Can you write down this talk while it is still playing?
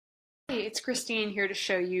It's Christine here to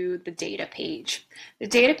show you the data page. The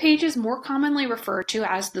data page is more commonly referred to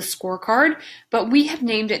as the scorecard, but we have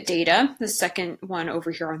named it data, the second one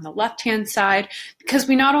over here on the left-hand side, because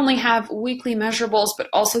we not only have weekly measurables, but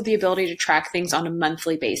also the ability to track things on a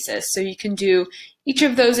monthly basis. So you can do each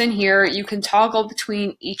of those in here. You can toggle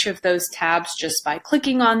between each of those tabs just by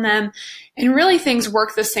clicking on them. And really things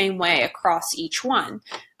work the same way across each one.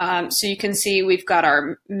 So you can see we've got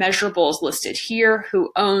our measurables listed here,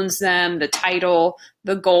 who owns them, the title,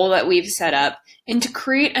 the goal that we've set up. And to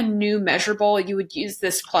create a new measurable, you would use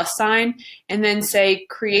this plus sign and then say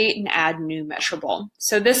create and add new measurable.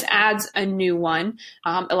 So this adds a new one,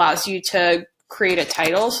 allows you to create a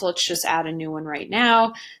title. So let's just add a new one right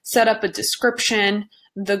now, set up a description.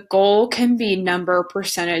 The goal can be number,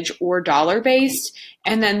 percentage, or dollar based.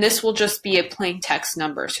 And then this will just be a plain text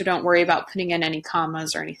number. So don't worry about putting in any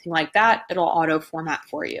commas or anything like that. It'll auto format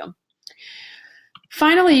for you.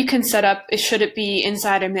 Finally, you can set up, should it be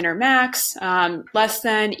inside a min or max, less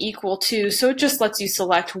than, equal to. So it just lets you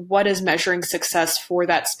select what is measuring success for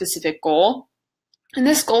that specific goal. And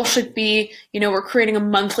this goal should be, we're creating a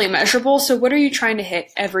monthly measurable. So what are you trying to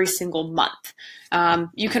hit every single month?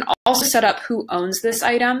 You can also set up who owns this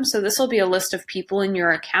item. So this will be a list of people in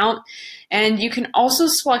your account. And you can also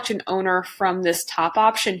select an owner from this top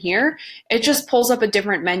option here. It just pulls up a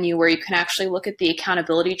different menu where you can actually look at the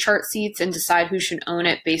accountability chart seats and decide who should own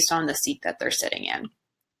it based on the seat that they're sitting in.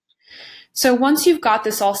 So once you've got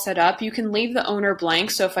this all set up, you can leave the owner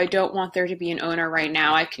blank. So if I don't want there to be an owner right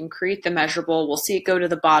now, I can create the measurable. We'll see it go to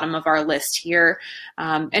the bottom of our list here.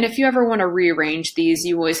 And if you ever want to rearrange these,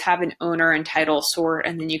 you always have an owner and title sort,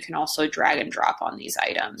 and then you can also drag and drop on these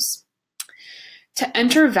items. To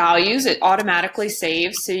enter values, it automatically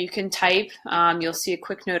saves. So you can type, you'll see a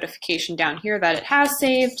quick notification down here that it has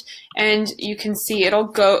saved, and you can see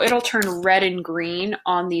it'll turn red and green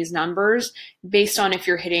on these numbers based on if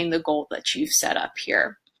you're hitting the goal that you've set up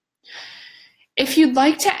here. If you'd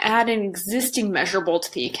like to add an existing measurable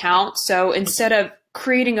to the account, so instead of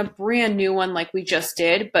creating a brand new one like we just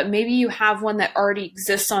did, but maybe you have one that already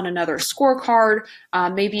exists on another scorecard.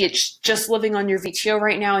 Maybe it's just living on your VTO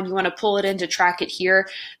right now and you want to pull it in to track it here.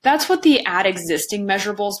 That's what the Add Existing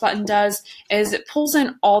Measurables button does, is it pulls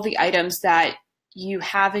in all the items that you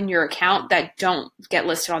have in your account that don't get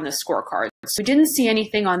listed on the scorecard. So we didn't see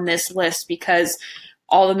anything on this list because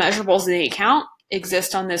all the measurables in the account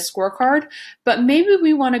exist on this scorecard, but maybe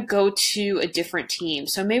we want to go to a different team.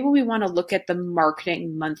 So maybe we want to look at the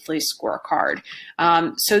marketing monthly scorecard.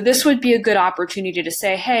 So this would be a good opportunity to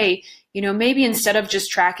say, hey, maybe instead of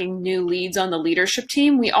just tracking new leads on the leadership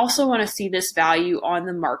team, we also want to see this value on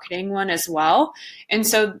the marketing one as well. And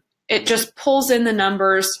so it just pulls in the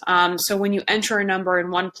numbers. So when you enter a number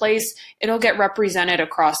in one place, it'll get represented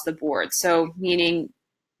across the board. So meaning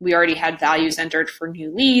we already had values entered for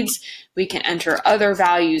new leads. We can enter other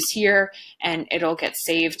values here and it'll get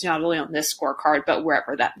saved not only on this scorecard, but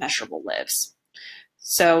wherever that measurable lives.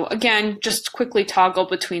 So again, just quickly toggle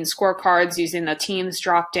between scorecards using the teams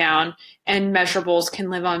drop down, and measurables can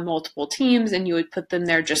live on multiple teams and you would put them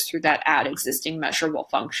there just through that add existing measurable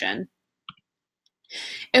function.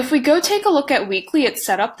 If we go take a look at weekly, it's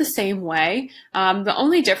set up the same way. The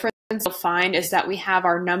only difference you'll find is that we have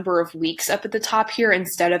our number of weeks up at the top here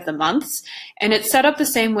instead of the months, and it's set up the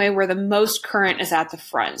same way where the most current is at the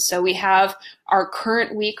front. So we have our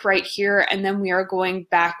current week right here, and then we are going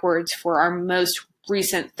backwards for our most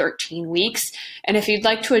recent 13 weeks. And if you'd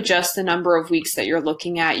like to adjust the number of weeks that you're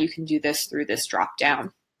looking at, you can do this through this drop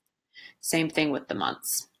down. Same thing with the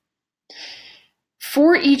months.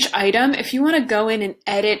 For each item, if you want to go in and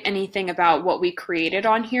edit anything about what we created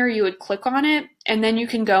on here, you would click on it, and then you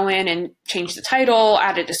can go in and change the title,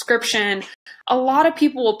 add a description. A lot of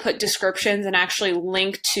people will put descriptions and actually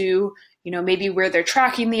link to, maybe where they're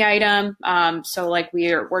tracking the item. So like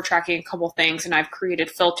we're tracking a couple things, and I've created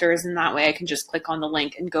filters, and that way I can just click on the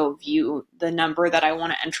link and go view the number that I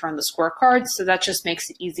want to enter on the scorecard. So that just makes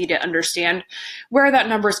it easy to understand where that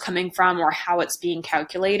number is coming from or how it's being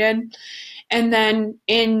calculated. And then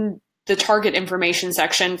in the target information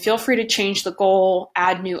section, feel free to change the goal,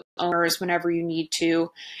 add new owners whenever you need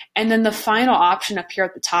to. And then the final option up here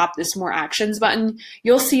at the top, this More Actions button,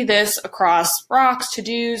 you'll see this across rocks,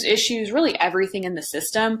 to-dos, issues, really everything in the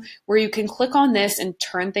system, where you can click on this and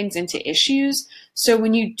turn things into issues. So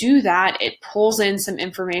when you do that, it pulls in some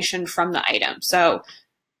information from the item. So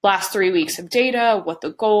last 3 weeks of data, what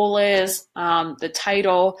the goal is, the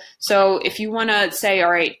title. So if you want to say,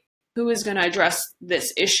 all right, who is going to address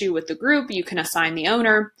this issue with the group, you can assign the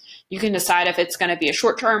owner. You can decide if it's going to be a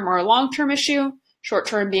short-term or a long-term issue.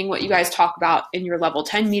 Short-term being what you guys talk about in your level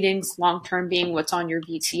 10 meetings, long-term being what's on your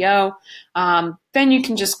VTO. Then you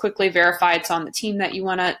can just quickly verify it's on the team that you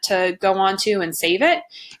want to go on to and save it.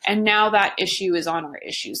 And now that issue is on our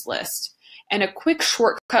issues list. And a quick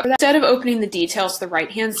shortcut, instead of opening the details to the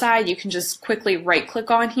right-hand side, you can just quickly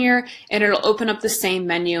right-click on here, and it'll open up the same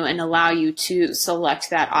menu and allow you to select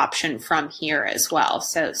that option from here as well.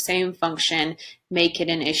 So same function, make it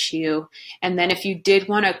an issue. And then if you did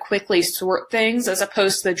want to quickly sort things, as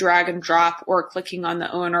opposed to the drag and drop or clicking on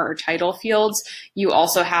the owner or title fields, you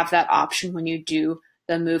also have that option when you do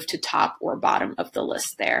the move to top or bottom of the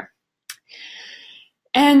list there.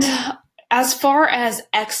 And as far as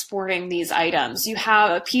exporting these items, you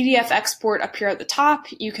have a PDF export up here at the top.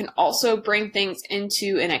 You can also bring things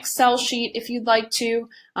into an Excel sheet if you'd like to.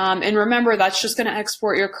 And remember, that's just going to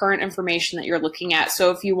export your current information that you're looking at.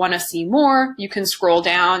 So if you want to see more, you can scroll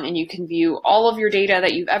down and you can view all of your data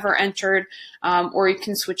that you've ever entered, or you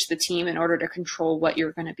can switch the team in order to control what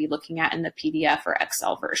you're going to be looking at in the PDF or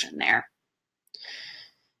Excel version there.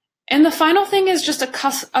 And the final thing is just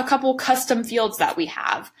a couple custom fields that we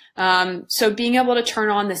have. So being able to turn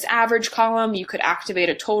on this average column, you could activate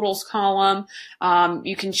a totals column.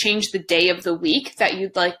 You can change the day of the week that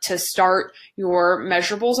you'd like to start your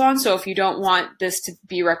measurables on. So if you don't want this to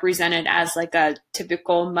be represented as like a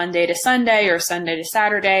typical Monday to Sunday or Sunday to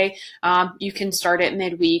Saturday, you can start it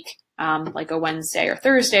midweek. Like a Wednesday or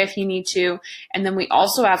Thursday if you need to. And then we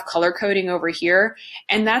also have color coding over here,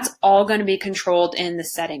 and that's all going to be controlled in the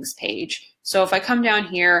settings page. So if I come down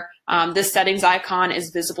here, this settings icon is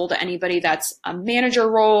visible to anybody that's a manager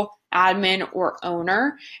role, admin, or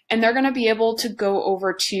owner, and they're going to be able to go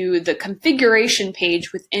over to the configuration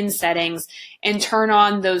page within settings and turn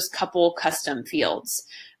on those couple custom fields.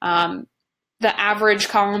 The average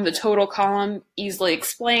column, the total column, easily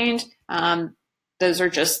explained. Those are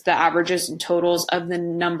just the averages and totals of the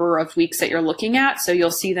number of weeks that you're looking at. So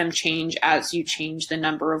you'll see them change as you change the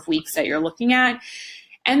number of weeks that you're looking at.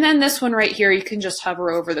 And then this one right here, you can just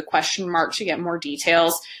hover over the question mark to get more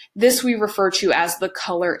details. This we refer to as the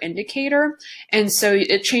color indicator. And so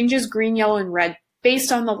it changes green, yellow, and red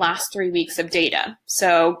based on the last 3 weeks of data.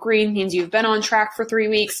 So green means you've been on track for 3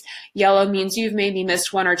 weeks, yellow means you've maybe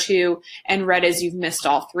missed 1 or 2, and red is you've missed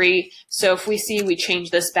all 3. So if we see we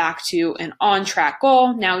change this back to an on-track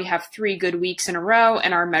goal, now we have 3 good weeks in a row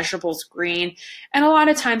and our measurable's green. And a lot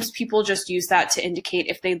of times people just use that to indicate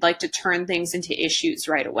if they'd like to turn things into issues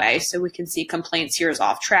right away. So we can see complaints here is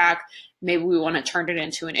off track. Maybe we want to turn it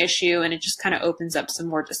into an issue, and it just kind of opens up some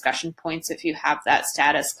more discussion points if you have that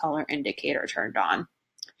status color indicator turned on.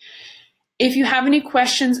 If you have any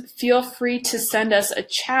questions, feel free to send us a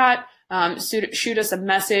chat, shoot us a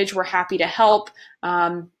message. We're happy to help,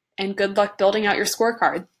 and good luck building out your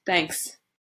scorecard. Thanks.